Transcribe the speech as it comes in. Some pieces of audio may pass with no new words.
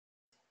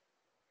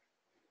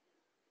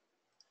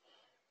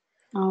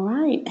All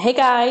right. Hey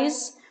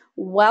guys,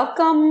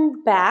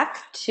 welcome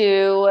back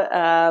to,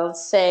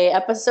 let's say,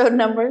 episode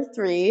number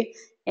 3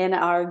 in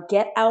our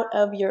Get Out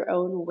of Your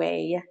Own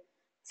Way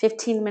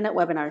 15-minute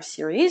webinar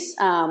series.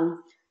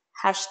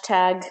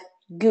 Hashtag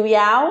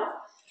Guyao.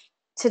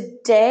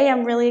 Today,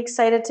 I'm really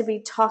excited to be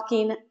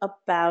talking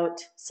about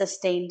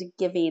sustained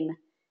giving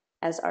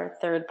as our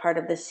third part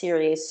of the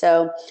series.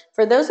 So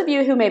for those of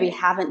you who maybe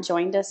haven't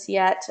joined us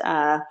yet,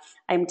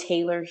 I'm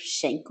Taylor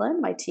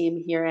Shanklin. My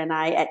team here and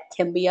I at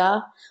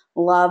Kimbia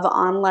love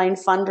online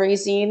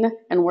fundraising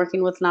and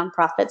working with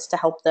nonprofits to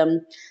help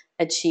them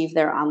achieve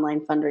their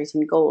online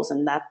fundraising goals,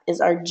 and that is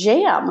our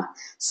jam.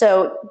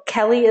 So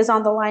Kelly is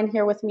on the line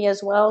here with me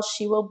as well.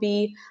 She will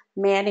be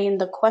manning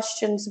the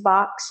questions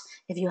box.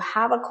 If you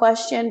have a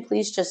question,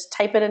 please just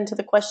type it into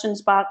the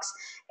questions box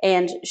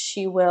and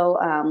she will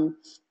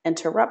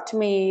interrupt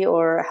me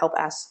or help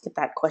get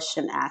that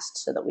question asked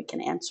so that we can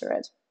answer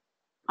it.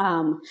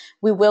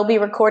 We will be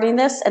recording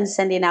this and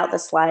sending out the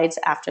slides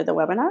after the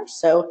webinar,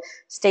 so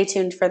stay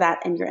tuned for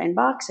that in your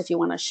inbox if you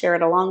want to share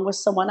it along with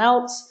someone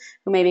else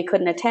who maybe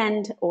couldn't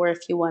attend, or if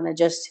you want to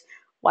just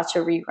watch a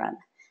rerun.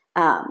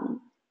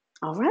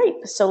 All right,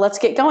 so let's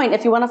get going.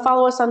 If you want to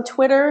follow us on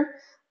Twitter,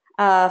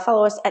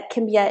 follow us at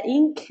Kimbia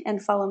Inc.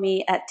 and follow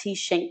me at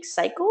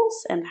tshankcycles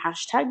and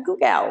hashtag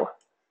Google.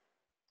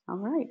 All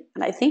right,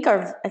 and I think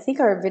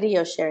our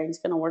video sharing is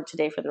going to work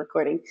today for the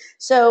recording.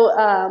 So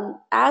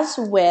as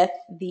with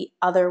the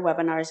other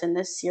webinars in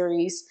this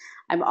series,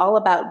 I'm all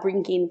about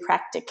bringing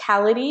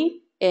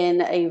practicality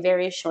in a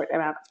very short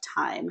amount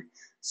of time.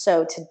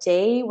 So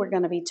today we're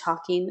going to be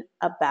talking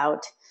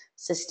about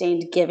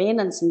sustained giving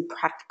and some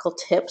practical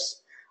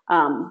tips,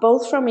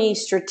 both from a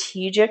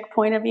strategic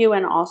point of view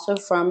and also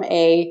from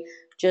a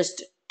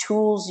just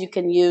tools you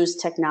can use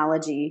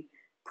technology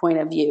point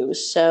of view.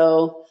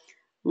 So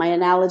my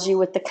analogy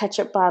with the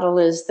ketchup bottle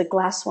is the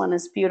glass one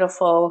is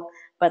beautiful,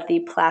 but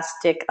the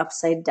plastic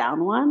upside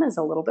down one is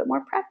a little bit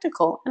more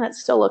practical and it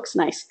still looks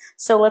nice.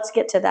 So let's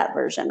get to that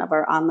version of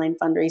our online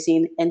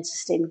fundraising and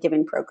sustained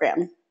giving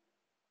program.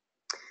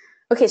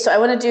 Okay, so I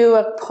want to do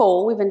a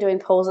poll. We've been doing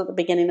polls at the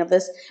beginning of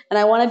this, and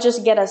I want to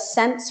just get a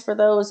sense for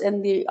those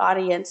in the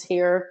audience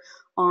here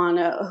on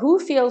who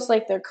feels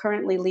like they're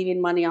currently leaving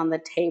money on the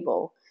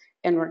table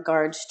in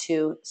regards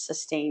to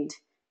sustained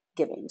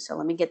giving. So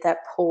let me get that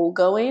poll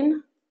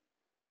going.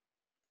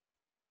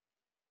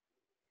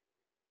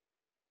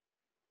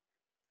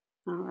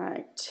 All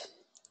right.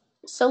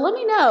 So let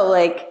me know,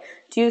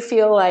 do you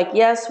feel like,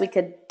 yes, we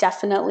could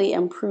definitely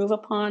improve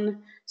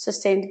upon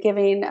sustained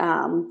giving?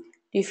 Do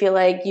you feel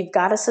like you've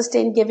got a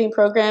sustained giving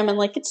program and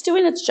it's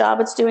doing its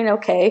job, it's doing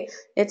okay,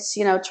 it's,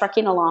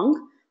 trucking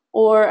along?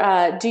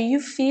 Or do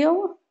you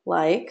feel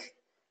like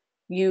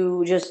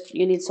you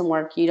need some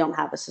work, you don't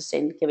have a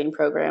sustained giving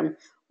program,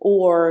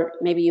 or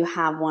maybe you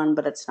have one,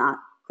 but it's not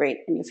great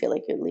and you feel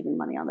like you're leaving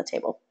money on the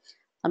table?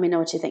 Let me know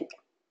what you think.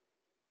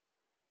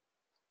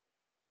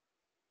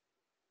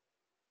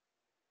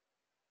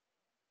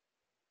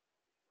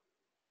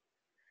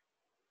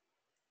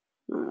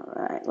 All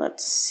right,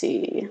 let's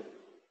see.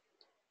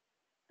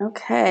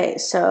 Okay,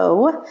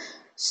 so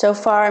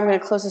far I'm going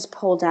to close this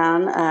poll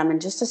down in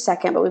just a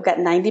second, but we've got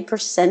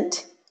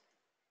 90%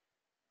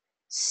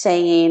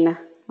 saying,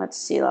 let's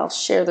see, I'll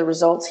share the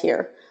results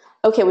here.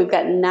 Okay, we've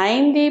got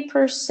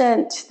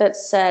 90% that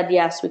said,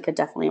 yes, we could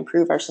definitely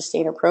improve our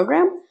sustainer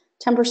program.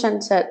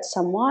 10% said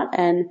somewhat,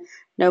 and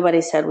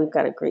nobody said we've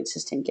got a great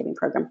sustained giving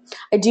program.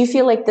 I do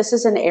feel like this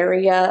is an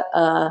area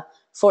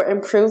for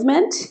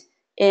improvement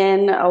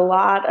in a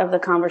lot of the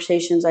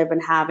conversations I've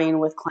been having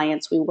with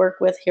clients we work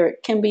with here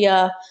at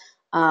Kimbia,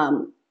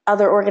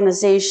 other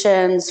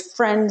organizations,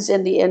 friends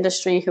in the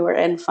industry who are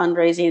in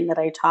fundraising that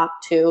I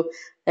talk to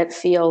that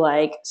feel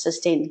like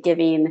sustained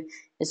giving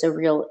is a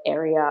real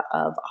area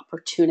of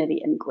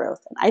opportunity and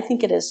growth. And I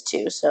think it is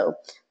too. So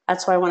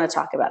that's why I want to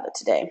talk about it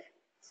today.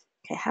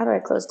 Okay, how do I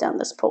close down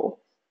this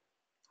poll?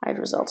 Hide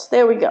results.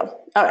 There we go.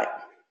 All right.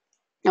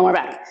 And we're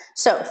back.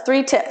 So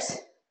 3 tips.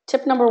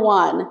 Tip number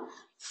 1,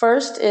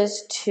 first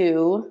is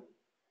to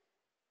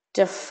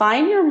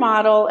define your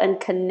model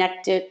and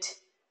connect it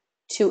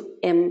to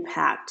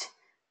impact.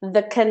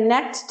 The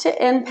connect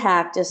to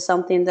impact is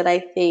something that I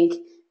think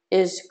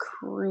is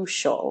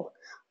crucial.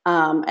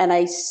 And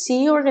I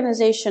see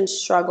organizations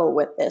struggle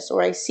with this,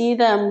 or I see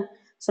them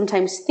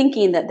sometimes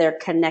thinking that they're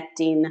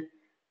connecting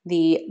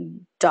the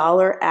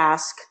dollar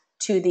ask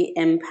to the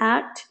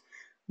impact,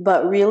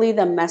 but really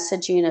the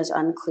messaging is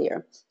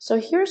unclear. So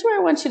here's where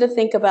I want you to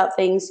think about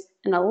things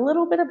in a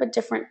little bit of a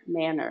different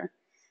manner.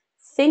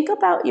 Think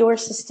about your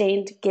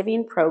sustained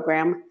giving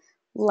program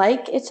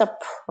like it's a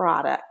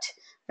product.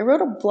 I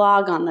wrote a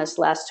blog on this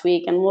last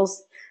week, and we'll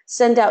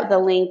send out the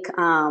link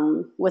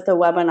with the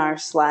webinar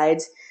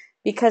slides,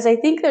 because I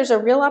think there's a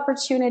real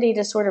opportunity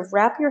to sort of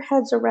wrap your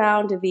heads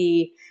around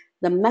the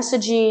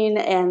messaging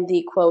and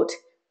the, quote,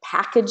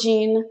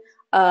 packaging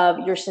of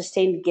your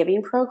sustained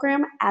giving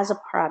program as a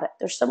product.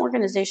 There's some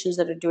organizations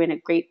that are doing a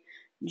great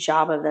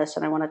job of this,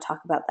 and I want to talk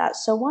about that.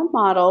 So one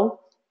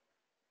model,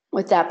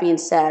 with that being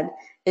said,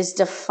 is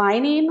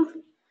defining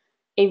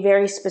a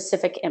very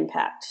specific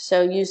impact.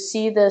 So you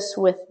see this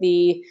with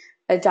the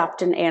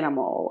adopt an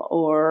animal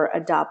or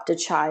adopt a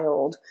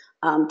child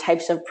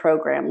types of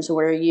programs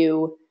where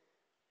you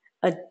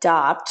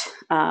adopt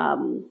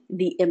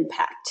the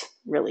impact,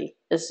 really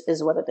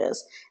is what it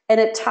is. And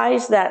it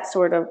ties that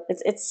sort of,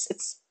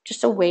 it's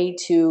just a way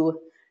to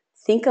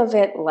think of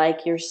it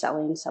like you're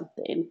selling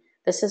something.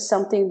 This is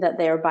something that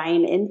they're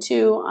buying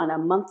into on a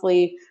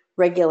monthly,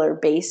 regular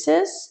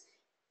basis.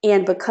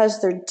 And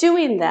because they're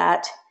doing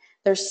that,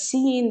 they're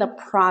seeing the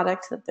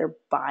product that they're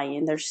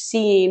buying. They're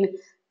seeing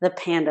the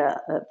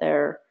panda that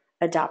they're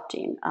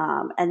adopting.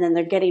 And then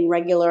they're getting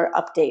regular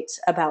updates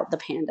about the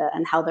panda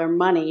and how their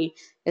money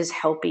is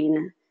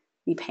helping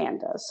the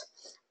pandas.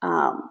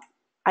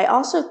 I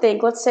also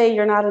think, let's say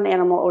you're not an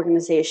animal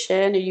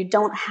organization or you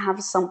don't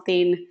have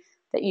something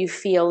that you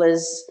feel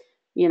is,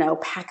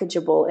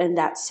 packageable in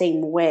that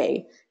same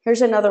way.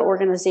 Here's another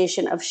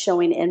organization of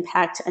showing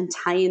impact and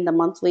tying the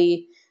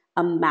monthly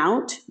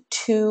amount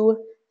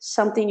to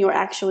something you're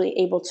actually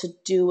able to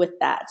do with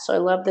that. So I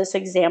love this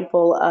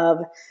example of,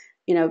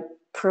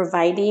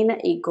 providing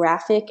a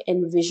graphic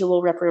and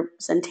visual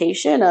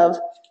representation of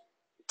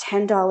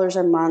 $10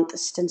 a month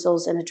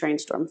stencils in a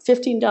rainstorm.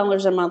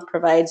 $15 a month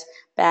provides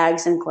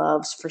bags and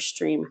gloves for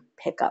stream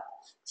pickup.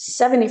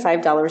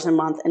 $75 a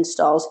month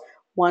installs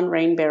one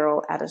rain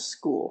barrel at a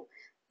school.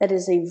 That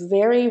is a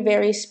very,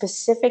 very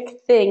specific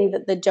thing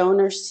that the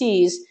donor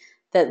sees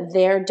that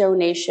their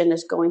donation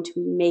is going to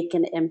make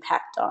an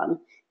impact on.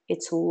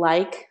 It's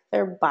like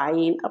they're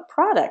buying a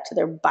product.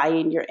 They're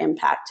buying your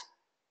impact.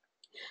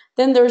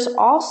 Then there's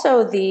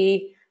also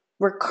the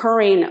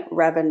recurring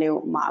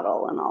revenue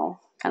model, and I'll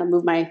kind of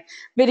move my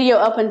video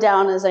up and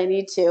down as I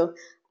need to.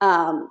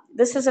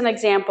 This is an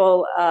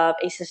example of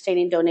a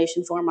sustaining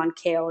donation form on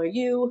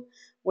KLRU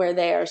where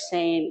they are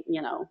saying,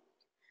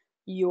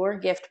 your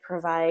gift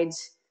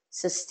provides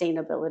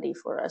sustainability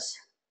for us.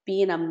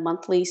 Being a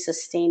monthly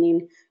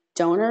sustaining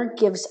donor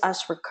gives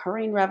us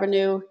recurring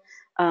revenue.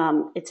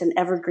 It's an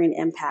evergreen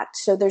impact.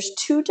 So there's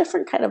two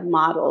different kind of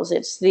models.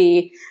 It's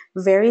the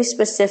very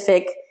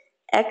specific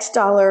X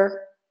dollars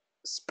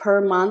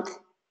per month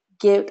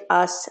give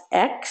us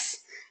X.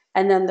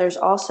 And then there's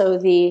also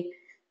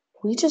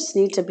we just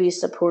need to be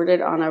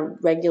supported on a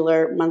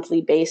regular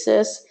monthly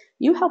basis.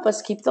 You help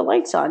us keep the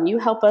lights on. You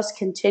help us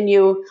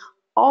continue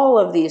all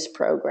of these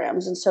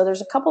programs. And so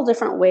there's a couple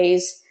different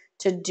ways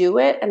to do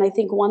it. And I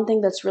think one thing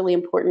that's really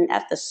important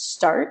at the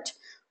start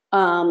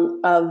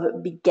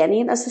of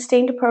beginning a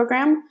sustained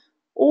program,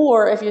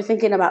 or if you're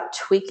thinking about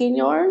tweaking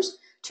yours,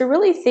 to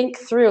really think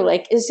through,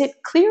 is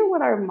it clear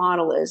what our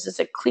model is? Is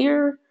it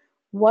clear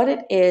what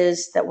it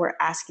is that we're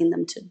asking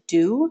them to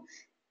do?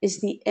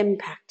 Is the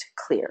impact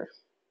clear?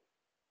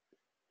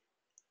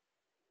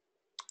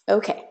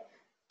 Okay.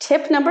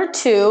 Tip number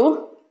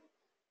 2,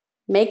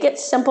 make it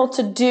simple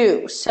to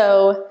do.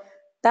 So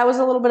that was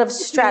a little bit of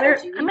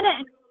strategy.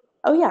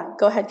 Oh yeah,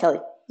 go ahead, Kelly.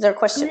 Is there a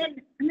question?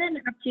 I'm going to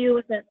interrupt you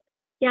with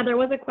there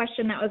was a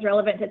question that was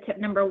relevant to tip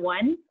number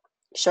 1.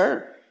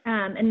 Sure.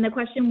 And the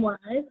question was,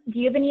 do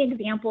you have any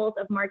examples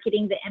of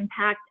marketing the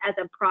impact as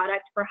a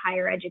product for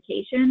higher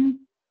education?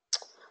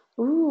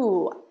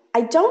 Ooh,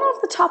 I don't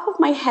off the top of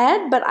my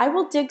head, but I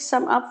will dig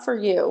some up for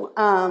you.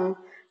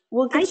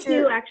 We'll get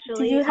do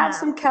actually. Do you have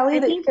some, Kelly,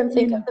 that you can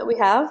think of that we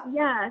have?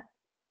 Yeah.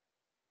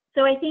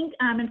 So I think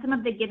in some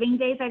of the giving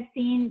days I've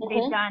seen,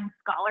 they've done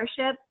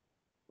scholarships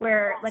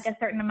where a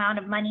certain amount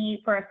of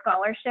money for a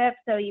scholarship,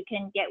 so you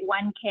can get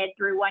one kid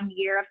through 1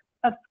 year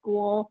of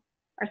school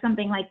or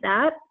something like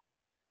that.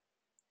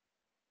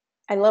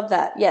 I love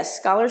that. Yes,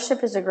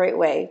 scholarship is a great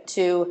way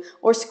to,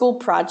 or school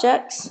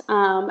projects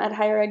at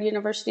higher ed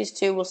universities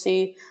too. We'll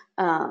see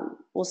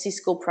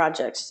school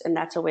projects, and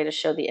that's a way to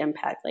show the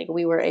impact.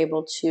 We were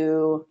able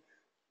to,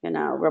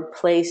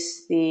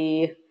 replace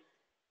the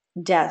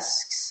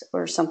desks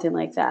or something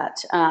like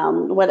that.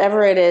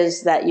 Whatever it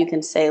is that you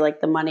can say,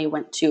 the money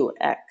went to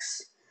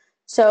X.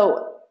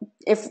 So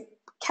if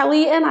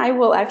Kelly and I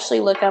will actually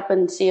look up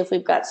and see if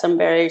we've got some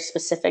very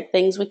specific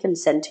things we can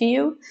send to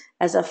you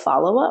as a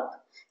follow-up.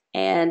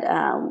 And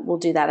we'll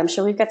do that. I'm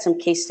sure we've got some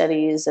case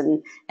studies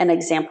and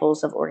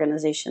examples of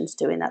organizations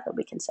doing that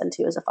we can send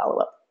to you as a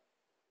follow-up.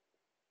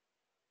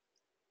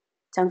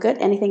 Sound good?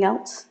 Anything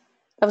else?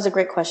 That was a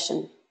great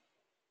question.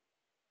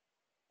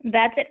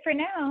 That's it for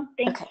now.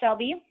 Thanks, okay.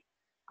 Shelby.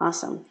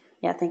 Awesome.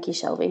 Yeah, thank you,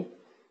 Shelby.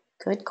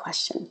 Good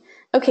question.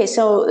 Okay,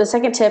 so the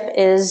second tip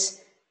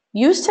is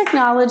use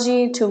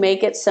technology to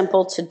make it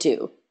simple to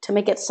do, to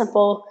make it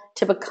simple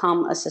to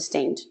become a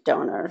sustained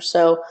donor.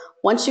 So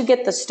once you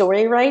get the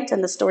story right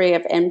and the story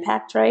of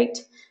impact right,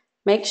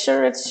 make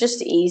sure it's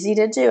just easy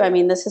to do. I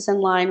mean, this is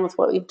in line with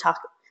what we've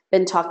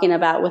been talking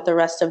about with the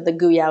rest of the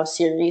Guyao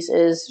series,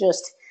 is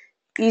just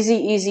easy,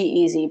 easy,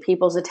 easy.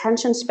 People's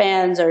attention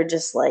spans are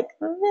just like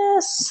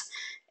this,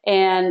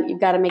 and you've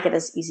got to make it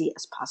as easy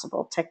as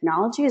possible.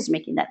 Technology is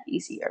making that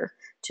easier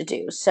to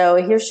do. So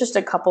here's just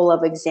a couple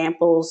of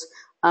examples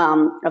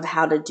of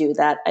how to do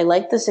that. I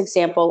like this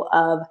example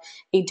of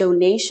a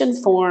donation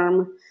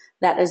form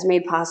that is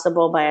made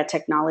possible by a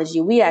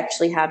technology we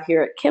actually have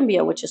here at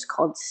Kimbia, which is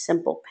called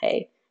Simple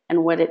Pay.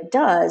 And what it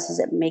does is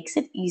it makes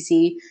it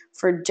easy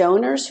for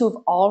donors who've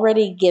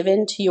already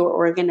given to your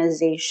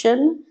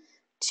organization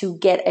to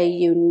get a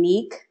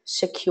unique,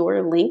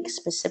 secure link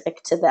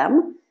specific to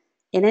them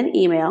in an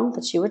email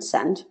that you would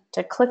send,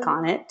 to click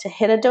on it, to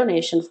hit a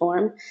donation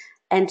form,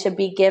 and to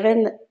be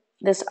given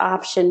this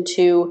option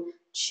to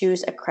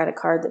choose a credit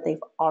card that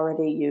they've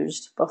already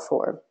used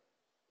before.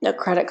 The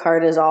credit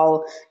card is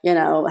all,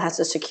 has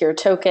a secure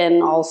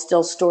token, all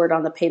still stored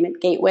on the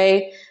payment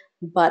gateway,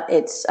 but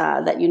it's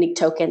that unique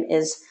token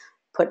is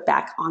put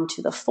back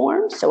onto the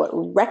form, so it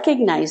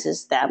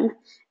recognizes them.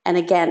 And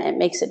again, it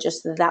makes it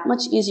just that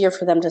much easier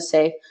for them to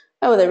say,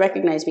 oh, they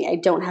recognize me. I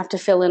don't have to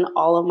fill in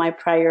all of my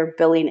prior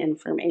billing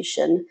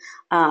information.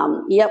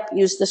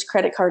 Use this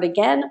credit card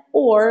again,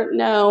 or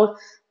no,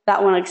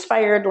 that one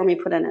expired. Let me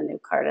put in a new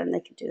card, and they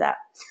can do that.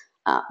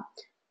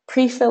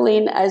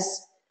 Pre-filling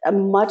as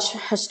much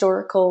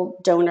historical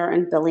donor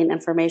and billing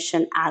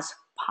information as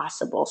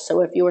possible.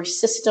 So if your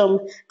system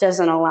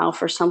doesn't allow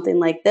for something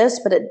like this,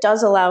 but it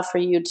does allow for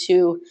you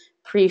to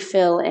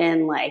pre-fill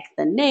in like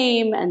the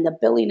name and the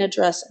billing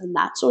address and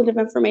that sort of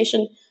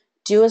information,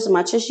 do as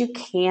much as you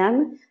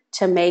can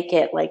to make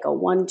it like a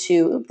 1,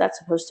 2, that's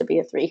supposed to be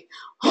a 3,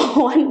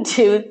 1,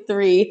 2,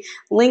 3,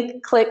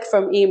 link, click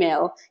from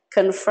email,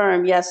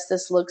 confirm, yes,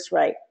 this looks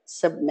right,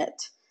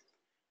 submit.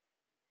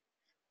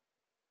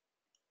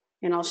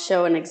 And I'll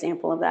show an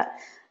example of that.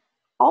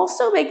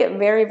 Also make it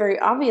very, very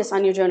obvious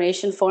on your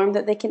donation form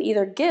that they can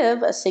either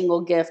give a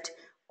single gift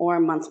or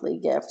a monthly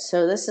gift.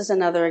 So this is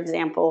another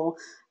example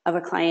of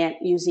a client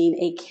using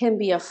a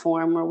Kimbia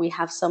form where we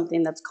have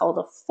something that's called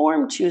a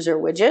form chooser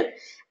widget,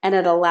 and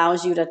it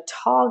allows you to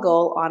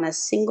toggle on a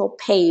single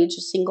page,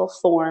 a single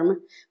form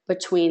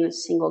between a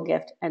single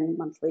gift and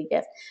monthly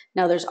gift.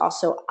 Now there's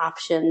also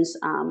options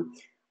on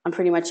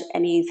pretty much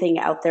anything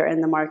out there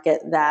in the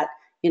market that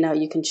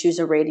you can choose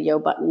a radio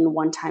button,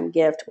 one-time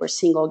gift, or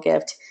single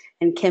gift.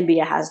 And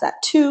Kimbia has that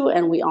too.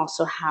 And we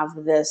also have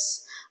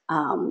this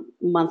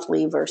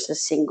monthly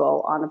versus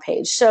single on a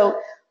page. So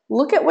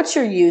look at what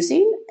you're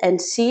using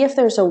and see if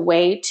there's a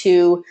way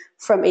to,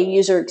 from a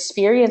user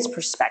experience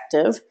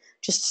perspective,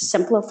 just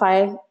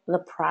simplify the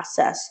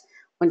process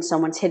when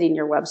someone's hitting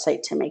your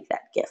website to make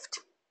that gift.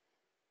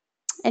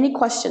 Any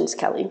questions,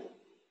 Kelly?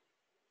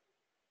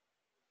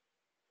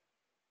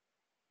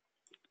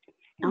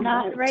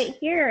 Not right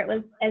here. It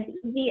was as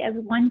easy as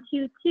 1,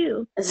 2,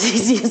 2. As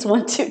easy as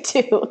 1, 2,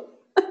 2.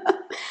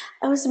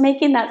 I was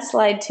making that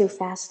slide too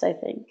fast, I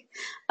think.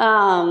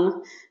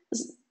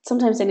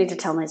 Sometimes I need to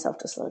tell myself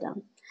to slow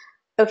down.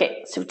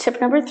 Okay, so tip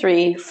number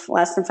 3,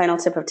 last and final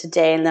tip of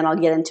today, and then I'll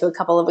get into a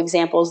couple of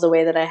examples the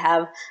way that I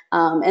have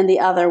in the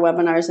other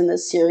webinars in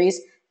this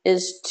series,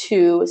 is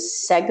to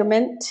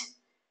segment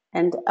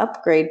and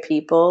upgrade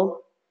people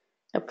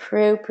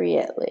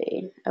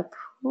appropriately.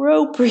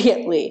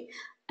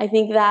 I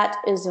think that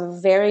is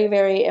very,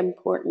 very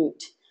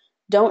important.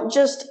 Don't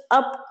just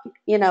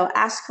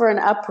ask for an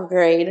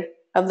upgrade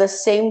of the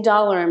same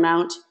dollar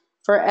amount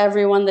for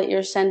everyone that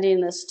you're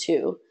sending this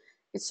to.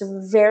 It's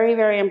very,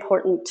 very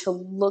important to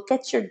look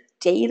at your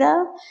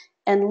data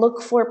and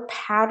look for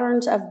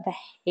patterns of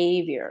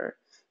behavior.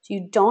 So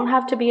you don't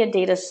have to be a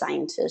data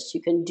scientist.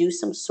 You can do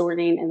some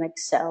sorting in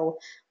Excel,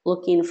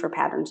 looking for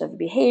patterns of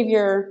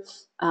behavior,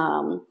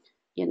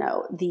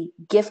 the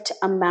gift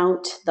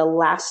amount, the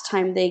last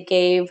time they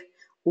gave,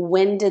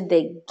 when did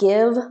they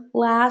give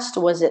last?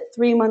 Was it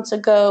 3 months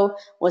ago?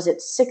 Was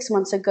it 6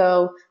 months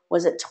ago?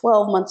 Was it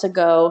 12 months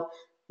ago?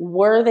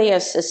 Were they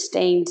a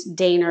sustained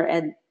donor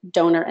in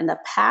the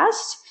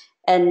past?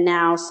 And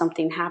now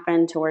something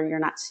happened to where you're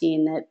not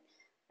seeing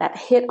that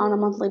hit on a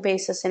monthly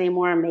basis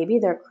anymore. Maybe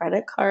their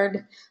credit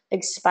card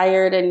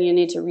expired and you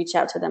need to reach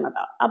out to them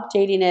about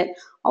updating it.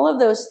 All of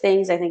those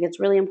things, I think it's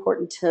really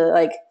important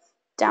to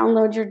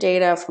download your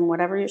data from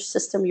whatever your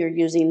system you're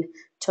using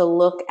to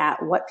look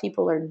at what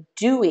people are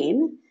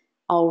doing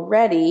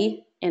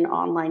already in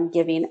online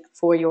giving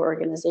for your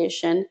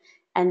organization,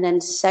 and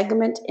then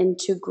segment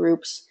into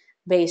groups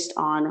based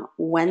on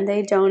when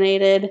they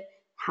donated,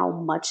 how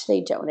much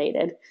they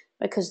donated.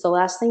 Because the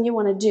last thing you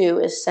want to do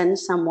is send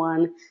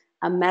someone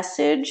a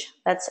message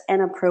that's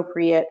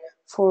inappropriate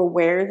for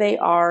where they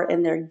are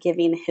in their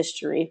giving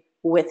history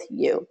with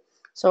you.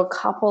 So a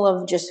couple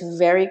of just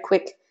very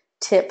quick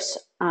tips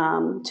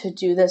to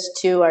do this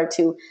too are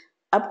to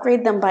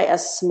upgrade them by a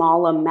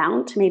small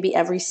amount, maybe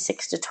every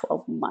 6 to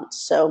 12 months.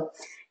 So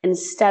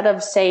instead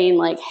of saying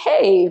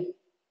hey,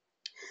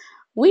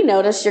 we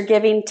notice you're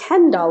giving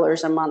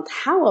 $10 a month.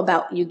 How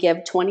about you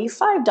give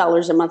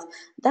 $25 a month?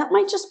 That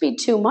might just be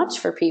too much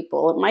for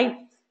people. It might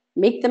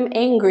make them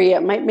angry.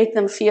 It might make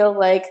them feel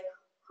like,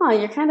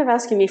 you're kind of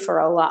asking me for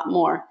a lot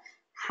more.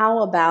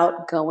 How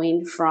about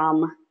going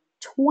from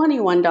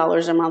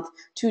 $21 a month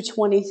to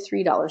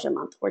 $23 a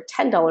month, or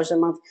 $10 a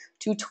month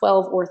to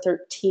 $12 or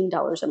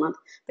 $13 a month?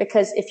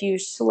 Because if you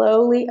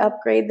slowly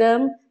upgrade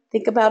them,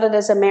 think about it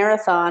as a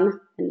marathon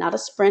and not a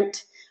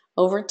sprint.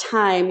 Over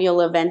time,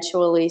 you'll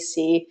eventually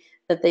see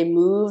that they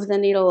move the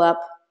needle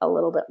up a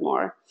little bit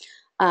more.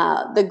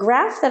 The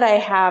graph that I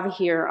have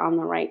here on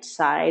the right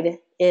side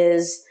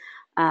is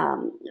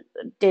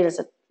data's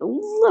a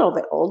little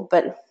bit old,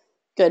 but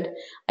good.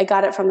 I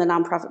got it from the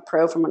Nonprofit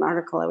Pro from an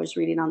article I was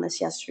reading on this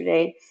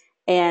yesterday.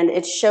 And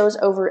it shows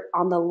over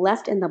on the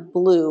left in the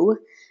blue,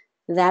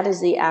 that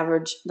is the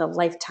average, the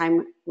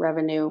lifetime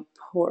revenue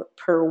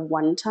per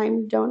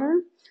one-time donor.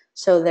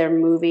 So they're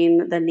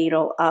moving the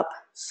needle up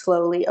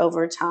slowly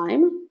over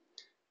time.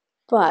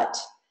 But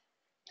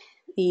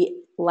the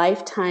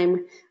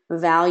lifetime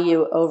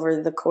value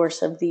over the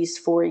course of these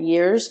 4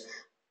 years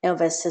of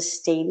a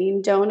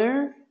sustaining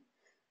donor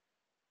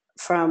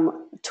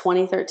from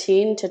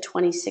 2013 to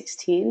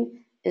 2016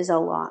 is a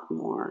lot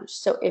more.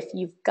 So if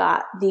you've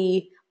got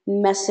the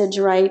message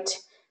right,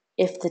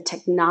 if the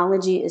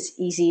technology is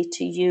easy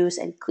to use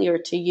and clear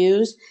to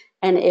use,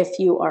 and if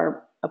you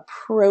are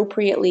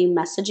appropriately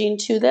messaging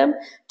to them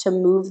to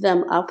move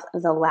them up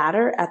the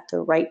ladder at the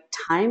right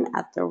time,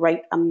 at the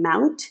right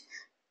amount,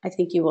 I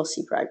think you will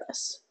see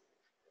progress.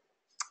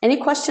 Any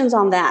questions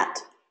on that?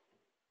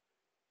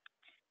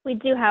 We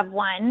do have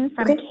one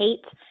from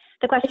Kate.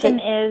 The question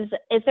is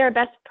there a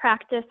best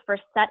practice for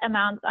set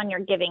amounts on your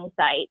giving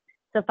site?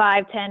 So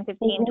 5, 10,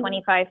 15,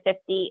 25,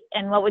 50,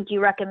 and what would you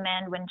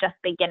recommend when just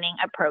beginning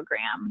a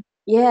program?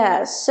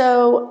 Yeah,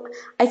 so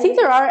I think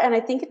there are, and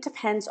I think it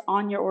depends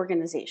on your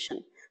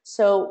organization.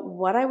 So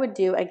what I would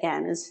do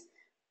again is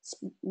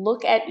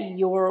look at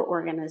your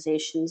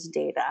organization's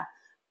data.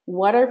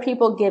 What are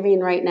people giving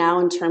right now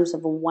in terms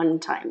of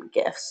one-time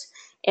gifts?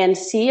 And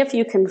see if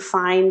you can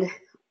find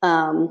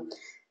an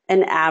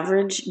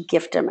average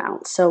gift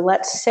amount. So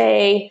let's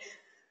say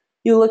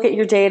you look at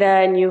your data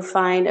and you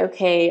find,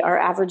 okay, our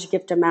average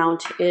gift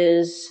amount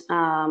is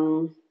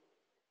 $35.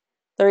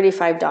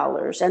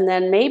 And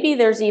then maybe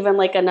there's even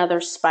like another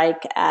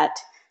spike at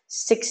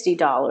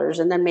 $60.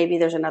 And then maybe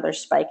there's another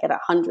spike at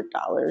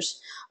 $100.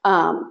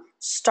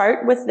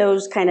 Start with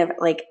those kind of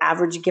like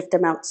average gift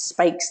amount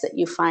spikes that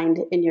you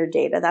find in your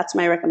data. That's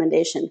my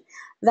recommendation.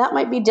 That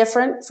might be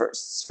different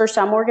for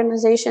some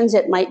organizations.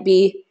 It might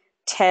be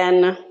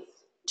 10,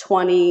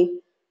 20,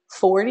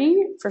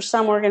 40. For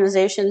some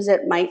organizations,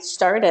 it might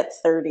start at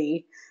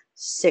 30,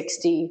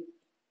 60,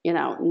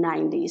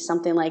 90,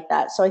 something like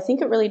that. So I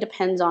think it really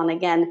depends on,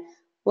 again,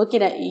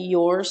 looking at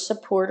your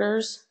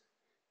supporters'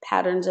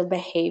 patterns of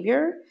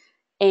behavior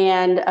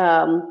and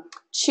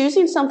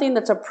choosing something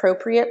that's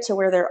appropriate to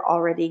where they're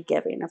already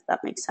giving, if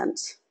that makes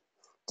sense.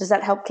 Does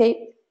that help,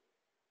 Kate?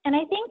 And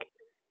I think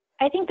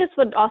this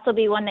would also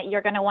be one that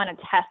you're going to want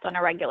to test on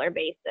a regular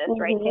basis,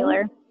 right,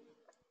 Taylor?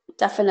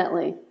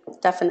 Definitely.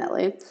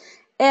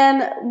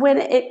 And when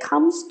it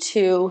comes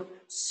to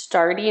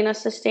starting a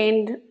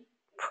sustained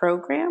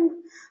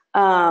program,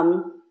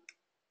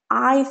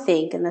 I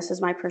think, and this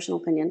is my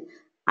personal opinion,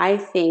 I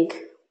think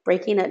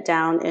breaking it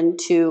down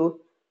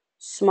into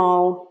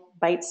small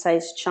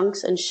bite-sized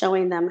chunks and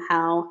showing them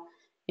how,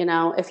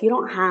 if you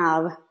don't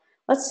have,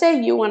 let's say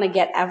you want to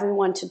get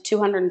everyone to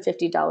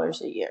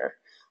 $250 a year,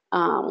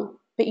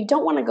 but you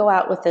don't want to go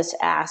out with this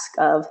ask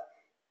of,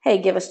 hey,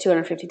 give us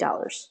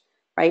 $250,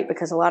 right?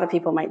 Because a lot of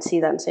people might see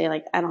that and say,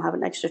 like, I don't have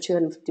an extra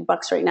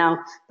 $250 right now,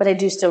 but I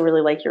do still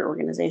really like your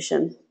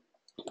organization.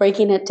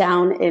 Breaking it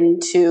down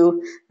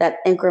into that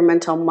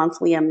incremental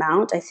monthly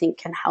amount, I think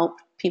can help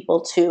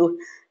people to,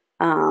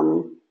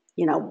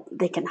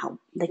 they can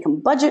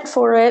budget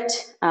for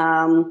it.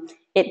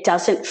 It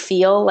doesn't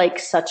feel like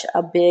such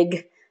a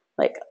big,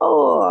 like,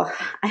 oh,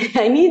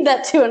 I need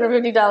that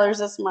 $250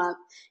 this month,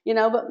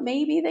 but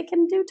maybe they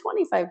can do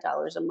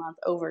 $25 a month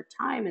over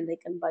time and they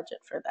can budget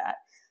for that.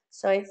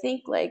 So I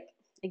think, like,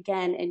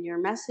 again, in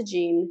your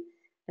messaging,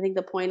 I think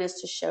the point is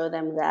to show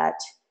them that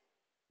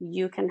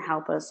you can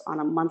help us on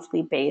a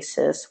monthly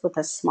basis with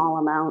a small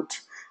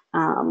amount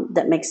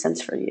that makes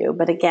sense for you.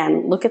 But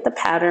again, look at the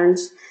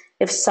patterns.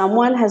 If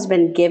someone has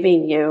been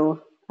giving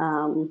you,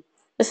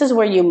 this is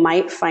where you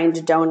might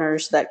find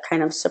donors that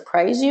kind of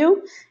surprise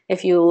you.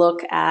 If you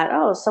look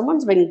at,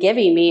 someone's been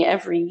giving me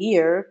every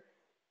year,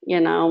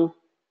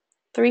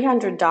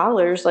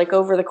 $300 like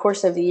over the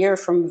course of the year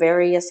from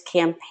various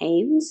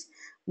campaigns,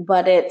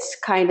 but it's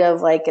kind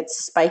of like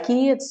it's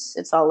spiky,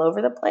 it's all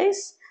over the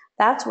place.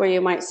 That's where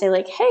you might say,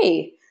 like,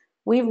 hey,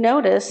 we've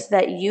noticed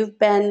that you've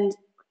been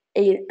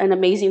an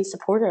amazing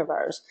supporter of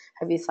ours.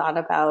 Have you thought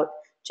about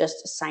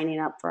just signing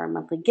up for our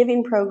monthly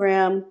giving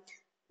program?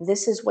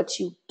 This is what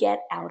you get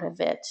out of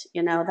it.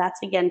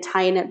 That's, again,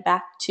 tying it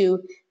back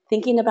to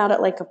thinking about it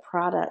like a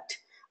product,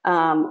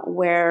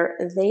 where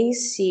they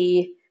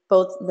see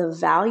both the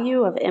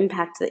value of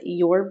impact that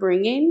you're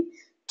bringing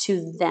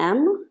to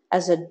them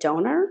as a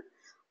donor,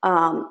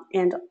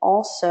 and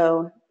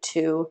also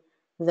to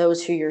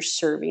those who you're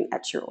serving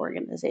at your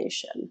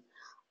organization.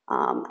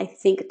 I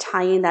think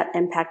tying that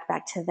impact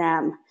back to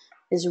them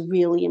is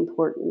really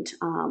important.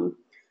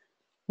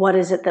 What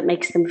is it that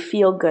makes them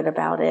feel good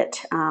about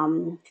it?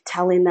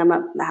 Telling them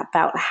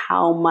about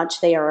how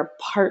much they are a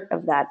part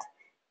of that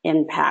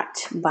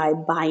impact by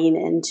buying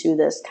into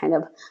this kind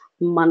of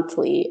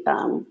monthly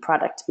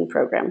product and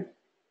program.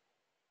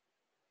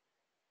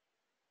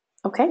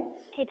 Okay.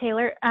 Hey,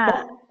 Taylor.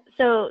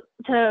 So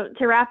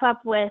to wrap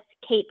up with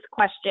Kate's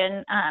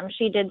question,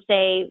 she did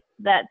say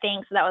that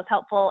thanks, that was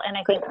helpful. And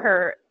I think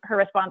her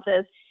response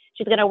is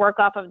she's going to work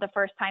off of the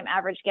first time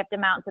average gift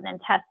amounts and then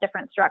test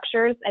different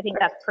structures. I think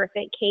that's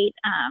perfect, Kate.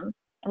 And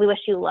we wish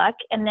you luck.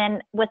 And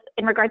then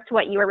in regards to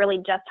what you were really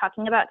just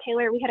talking about,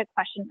 Taylor, we had a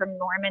question from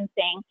Norman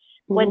saying,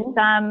 would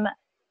some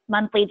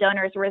monthly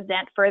donors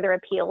resent further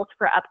appeals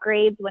for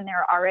upgrades when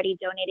they're already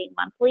donating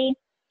monthly?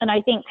 And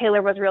I think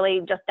Taylor was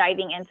really just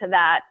diving into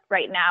that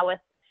right now with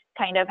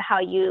kind of how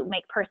you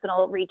make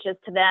personal reaches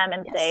to them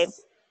and say,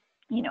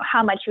 you know,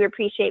 how much you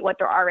appreciate what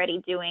they're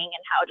already doing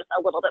and how just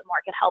a little bit more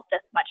could help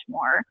this much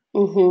more.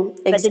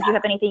 Exactly. But did you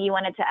have anything you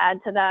wanted to add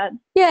to that?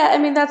 Yeah, I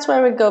mean, that's why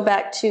I would go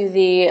back to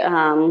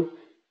the,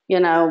 you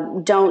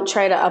know, don't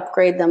try to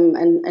upgrade them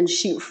and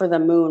shoot for the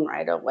moon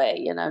right away.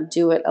 You know,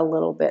 do it a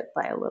little bit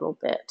by a little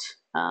bit.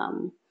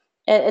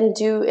 And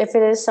do, if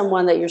it is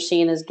someone that you're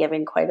seeing is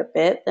giving quite a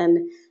bit,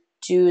 then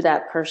do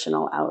that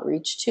personal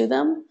outreach to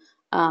them.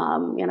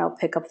 You know,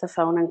 pick up the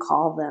phone and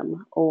call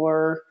them,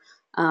 or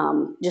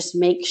just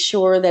make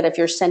sure that if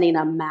you're sending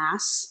a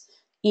mass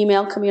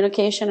email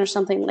communication or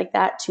something like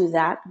that to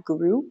that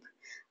group,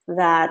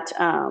 that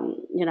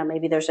you know,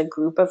 maybe there's a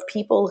group of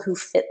people who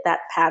fit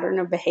that pattern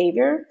of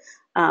behavior.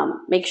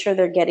 Make sure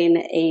they're getting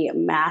a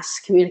mass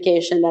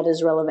communication that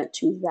is relevant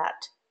to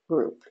that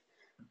group.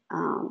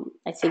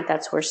 I think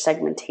that's where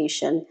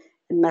segmentation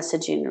and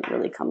messaging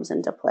really comes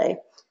into play.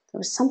 There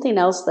was something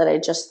else that I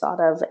just thought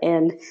of,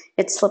 and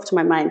it slipped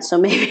my mind, so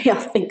maybe I'll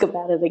think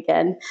about it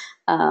again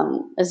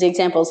as the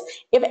examples.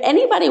 If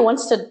anybody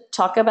wants to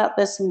talk about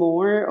this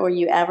more, or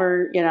you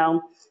ever, you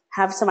know,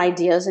 have some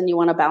ideas and you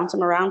want to bounce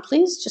them around,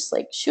 please just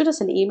like shoot us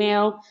an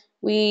email.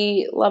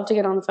 We love to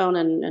get on the phone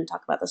and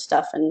talk about this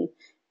stuff and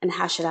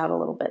hash it out a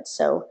little bit.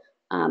 So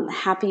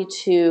happy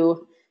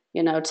to,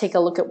 you know, take a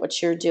look at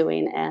what you're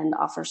doing and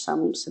offer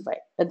some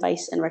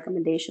advice and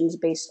recommendations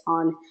based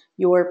on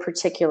your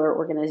particular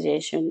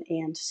organization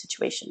and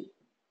situation.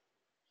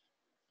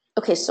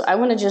 Okay, so I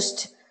want to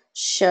just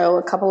show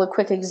a couple of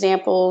quick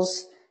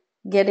examples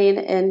getting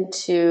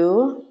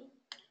into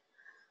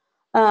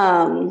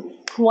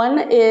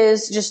one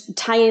is just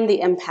tying the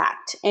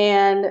impact.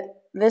 And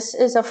this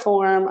is a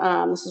form,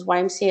 this is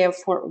YMCA of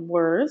Fort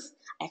Worth.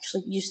 I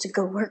actually used to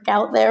go work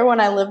out there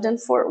when I lived in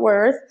Fort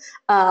Worth.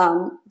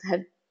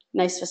 Had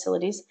nice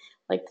facilities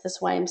like this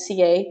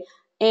YMCA.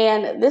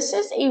 And this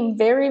is a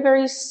very,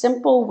 very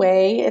simple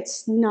way.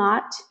 It's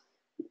not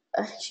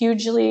a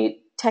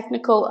hugely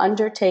technical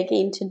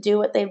undertaking to do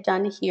what they've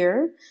done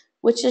here,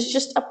 which is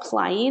just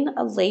applying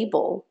a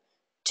label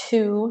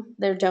to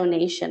their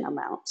donation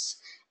amounts.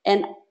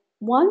 And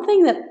one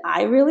thing that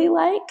I really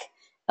like,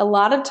 a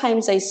lot of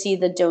times I see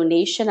the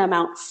donation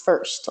amount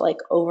first, like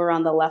over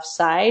on the left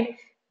side,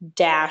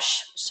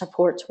 dash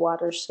supports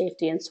water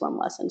safety and swim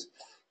lessons.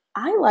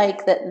 I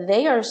like that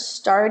they are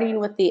starting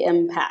with the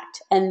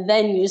impact and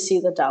then you see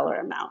the dollar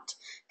amount,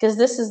 because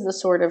this is the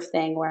sort of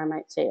thing where I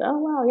might say, oh,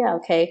 wow, yeah,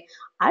 okay,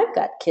 I've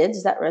got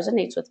kids, that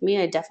resonates with me.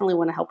 I definitely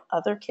want to help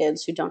other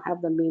kids who don't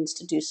have the means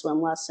to do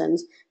swim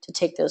lessons to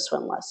take those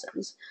swim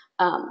lessons.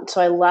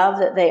 So I love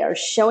that they are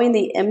showing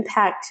the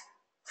impact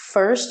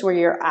first, where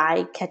your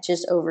eye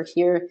catches over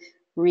here,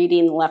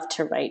 reading left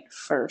to right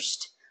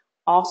first.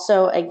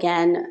 Also,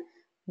 again,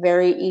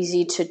 very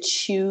easy to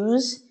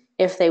choose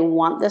if they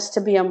want this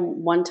to be a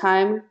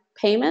one-time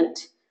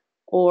payment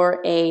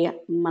or a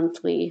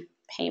monthly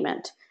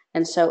payment.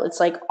 And so it's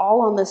like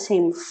all on the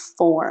same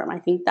form. I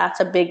think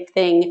that's a big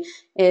thing,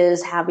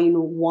 is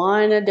having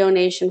one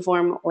donation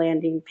form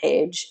landing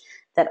page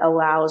that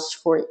allows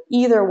for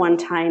either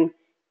one-time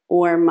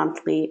or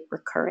monthly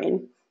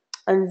recurring.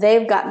 And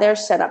they've got their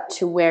set up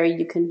to where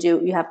you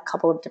have a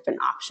couple of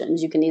different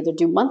options. You can either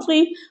do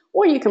monthly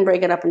or you can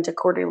break it up into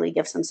quarterly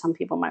gifts, and some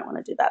people might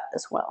want to do that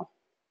as well.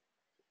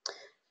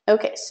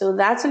 Okay, so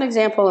that's an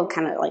example of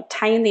kind of like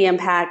tying the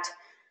impact,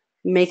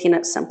 making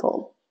it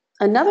simple.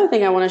 Another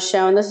thing I want to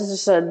show, and this is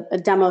just a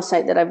demo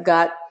site that I've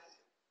got,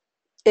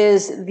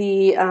 is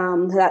the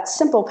that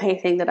simple pay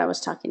thing that I was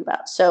talking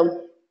about.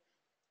 So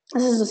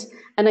this is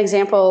an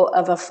example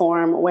of a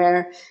form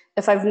where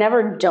if I've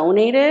never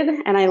donated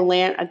and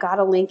I got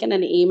a link in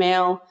an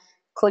email,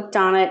 clicked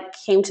on it,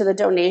 came to the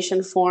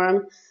donation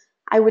form,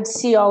 I would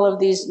see all of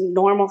these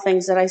normal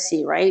things that I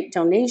see, right?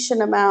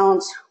 Donation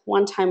amounts,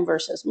 one time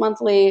versus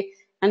monthly,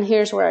 and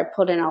here's where I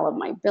put in all of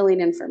my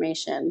billing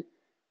information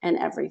and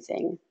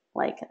everything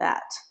like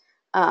that.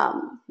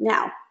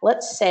 Now,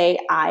 let's say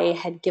I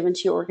had given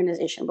to your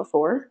organization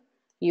before,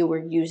 you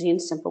were using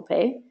Simple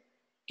Pay,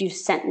 you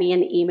sent me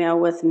an email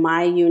with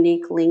my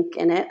unique link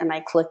in it, and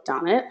I clicked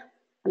on it,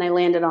 and I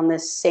landed on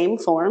this same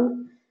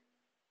form.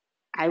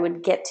 I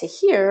would get to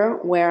here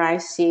where I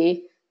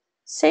see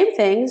same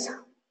things,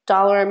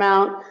 dollar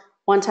amount,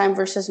 one time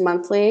versus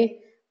monthly,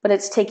 but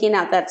it's taking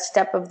out that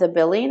step of the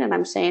billing, and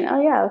I'm saying,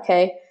 oh yeah,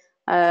 okay,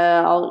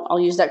 I'll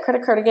use that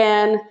credit card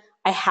again.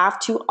 I have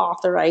to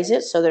authorize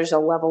it, so there's a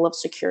level of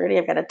security.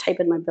 I've got to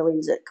type in my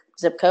billing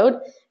zip code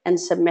and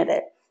submit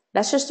it.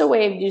 That's just a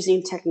way of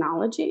using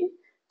technology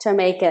to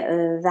make it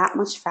that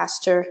much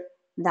faster,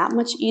 that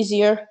much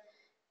easier,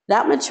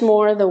 that much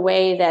more the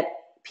way that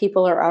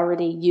people are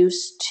already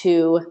used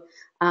to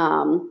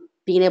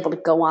being able to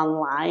go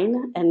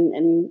online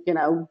and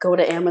go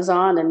to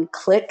Amazon and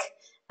click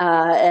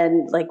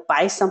and like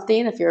buy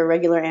something if you're a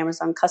regular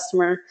Amazon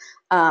customer,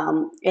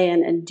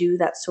 and do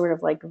that sort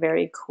of like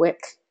very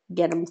quick,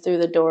 get them through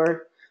the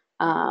door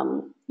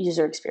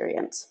user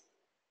experience.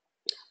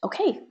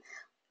 Okay,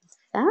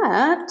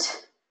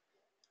 that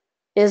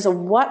is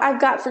what I've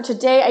got for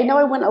today. I know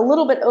I went a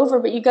little bit over,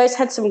 but you guys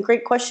had some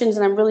great questions,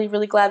 and I'm really,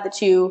 really glad that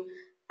you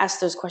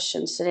asked those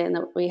questions today and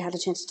that we had a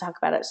chance to talk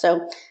about it.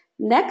 So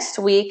next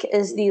week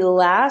is the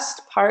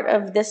last part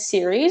of this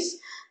series.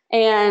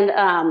 And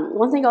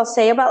one thing I'll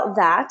say about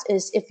that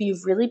is if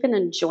you've really been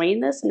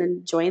enjoying this and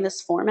enjoying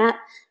this format,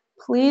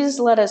 please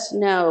let us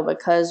know,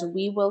 because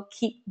we will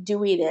keep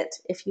doing it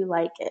if you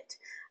like it.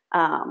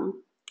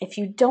 If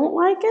you don't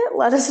like it,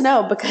 let us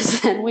know,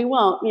 because then we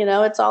won't.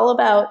 It's all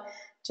about,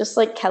 just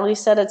like Kelly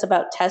said, it's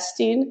about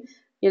testing.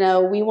 We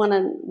want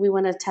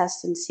to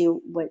test and see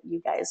what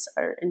you guys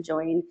are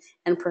enjoying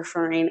and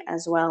preferring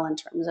as well in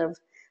terms of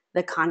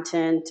the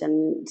content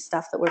and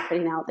stuff that we're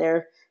putting out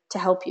there to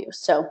help you.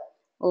 So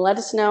let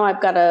us know.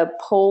 I've got a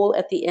poll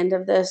at the end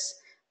of this.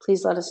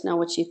 Please let us know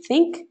what you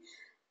think.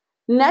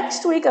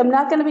 Next week, I'm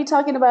not going to be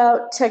talking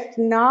about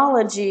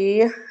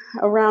technology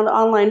around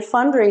online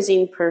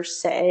fundraising per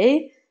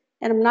se,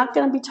 and I'm not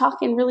going to be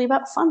talking really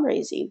about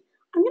fundraising.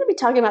 I'm going to be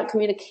talking about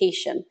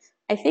communication.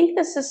 I think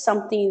this is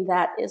something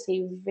that is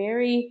a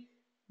very,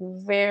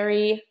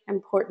 very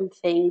important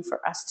thing for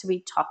us to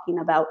be talking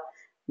about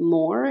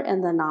more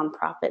in the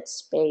nonprofit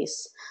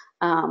space.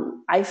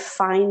 I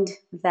find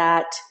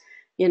that,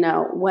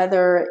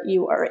 whether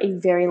you are a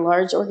very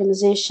large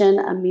organization,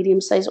 a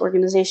medium-sized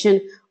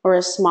organization, or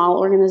a small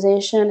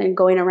organization, and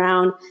going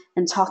around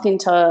and talking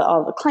to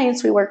all the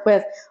clients we work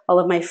with, all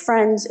of my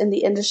friends in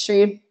the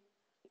industry,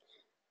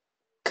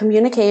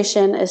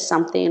 communication is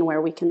something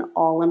where we can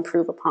all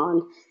improve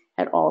upon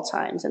at all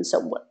times. And so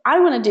what I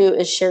want to do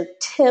is share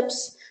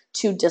tips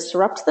to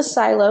disrupt the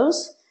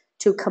silos,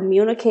 to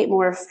communicate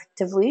more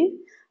effectively.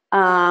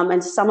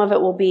 And some of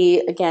it will be,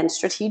 again,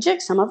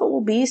 strategic. Some of it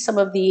will be some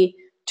of the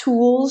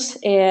tools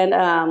and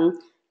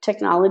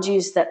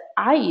technologies that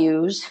I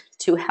use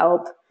to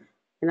help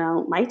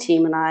my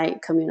team and I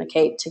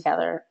communicate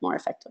together more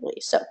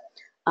effectively. So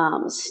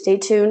stay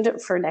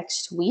tuned for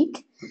next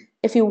week.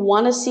 If you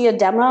want to see a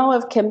demo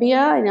of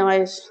Kimbia, I know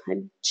I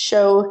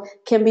show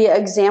Kimbia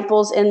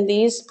examples in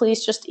these,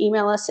 please just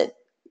email us at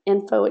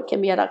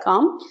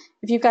info@kimbia.com.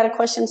 If you've got a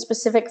question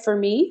specific for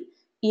me,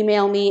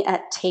 email me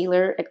at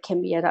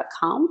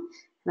taylor@kimbia.com,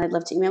 and I'd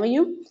love to email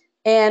you.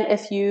 And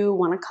if you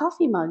want a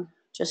coffee mug,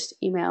 just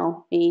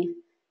email me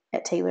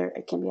at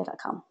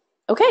taylor@kimbia.com.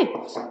 Okay.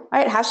 All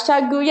right.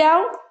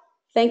 #Guyao.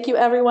 Thank you,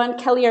 everyone.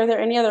 Kelly, are there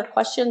any other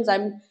questions?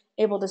 I'm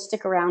able to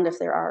stick around if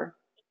there are.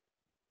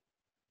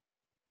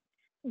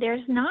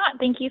 There's not.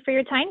 Thank you for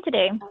your time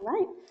today. All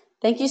right.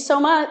 Thank you so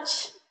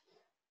much.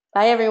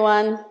 Bye,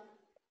 everyone.